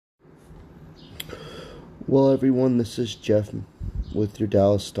Well, everyone, this is Jeff with your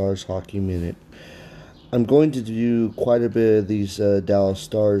Dallas Stars Hockey Minute. I'm going to do quite a bit of these Dallas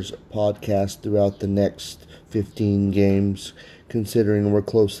Stars podcasts throughout the next 15 games, considering we're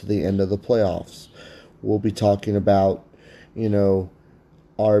close to the end of the playoffs. We'll be talking about,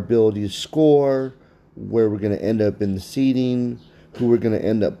 our ability to score, where we're going to end up in the seeding, who we're going to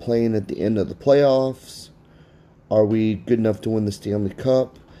end up playing at the end of the playoffs. Are we good enough to win the Stanley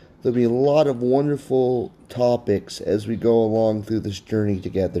Cup? There'll be a lot of wonderful topics as we go along through this journey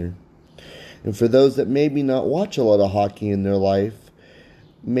together. And for those that maybe not watch a lot of hockey in their life,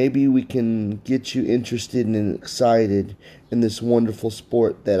 maybe we can get you interested and excited in this wonderful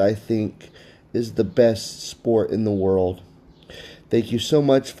sport that I think is the best sport in the world. Thank you so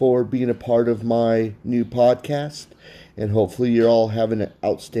much for being a part of my new podcast, and hopefully you're all having an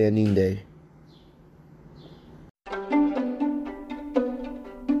outstanding day.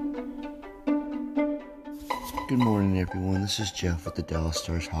 Good morning, everyone. This is Jeff with the Dallas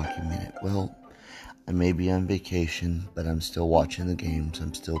Stars Hockey Minute. Well, I may be on vacation, but I'm still watching the games.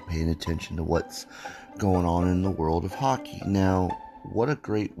 I'm still paying attention to what's going on in the world of hockey. Now, what a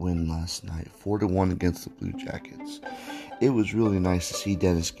great win last night, 4-1 against the Blue Jackets. It was really nice to see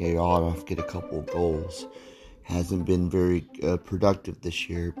Denis Gurianov get a couple of goals. Hasn't been very productive this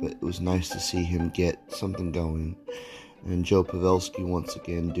year, but it was nice to see him get something going. And Joe Pavelski once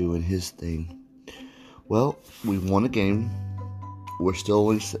again doing his thing. Well, we won a game. We're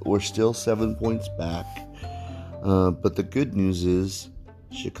still 7 points back. But the good news is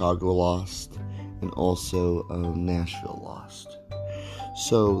Chicago lost and also Nashville lost.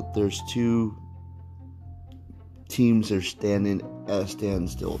 So there's two teams that are standing at a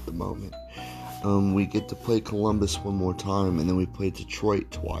standstill at the moment. We get to play Columbus one more time, and then we play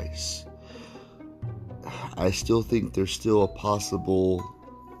Detroit twice. I still think there's still a possible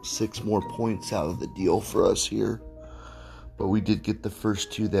 6 more points out of the deal for us here, but we did get the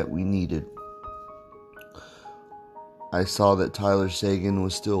first 2 that we needed. I saw that Tyler Seguin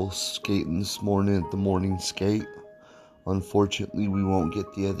was still skating this morning at the morning skate. Unfortunately, we won't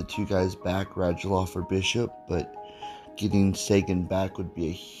get the other 2 guys back, Radulov or Bishop, but getting Seguin back would be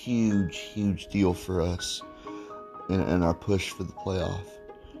a huge deal for us in our push for the playoff.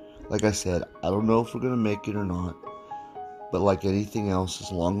 Like I said, I don't know if we're going to make it or not. But like anything else,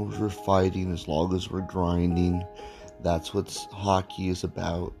 as long as we're fighting, as long as we're grinding, that's what hockey is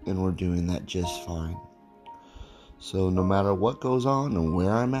about, and we're doing that just fine. So no matter what goes on and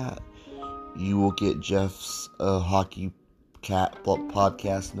where I'm at, you will get Jeff's Hockey Cat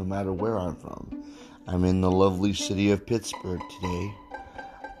podcast no matter where I'm from. I'm in the lovely city of Pittsburgh today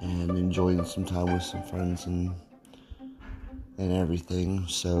and enjoying some time with some friends and everything.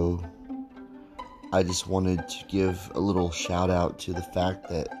 So I just wanted to give a little shout out to the fact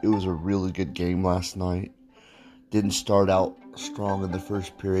that it was a really good game last night. Didn't start out strong in the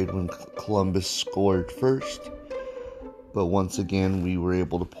first period when Columbus scored first, but once again we were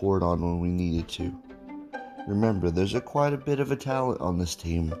able to pour it on when we needed to. Remember, there's quite a bit of a talent on this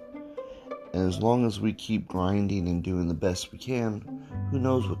team, and as long as we keep grinding and doing the best we can, who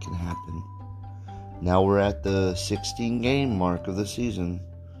knows what can happen. Now we're at the 16-game mark of the season.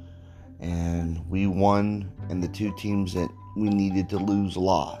 And we won, and the 2 teams that we needed to lose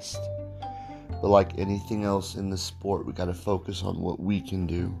lost. But like anything else in this sport, we got to focus on what we can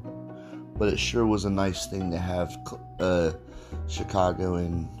do. But it sure was a nice thing to have Chicago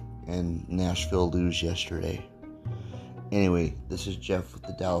and Nashville lose yesterday. Anyway, this is Jeff with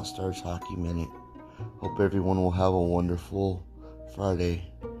the Dallas Stars Hockey Minute. Hope everyone will have a wonderful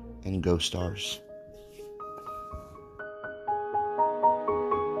Friday, and go Stars.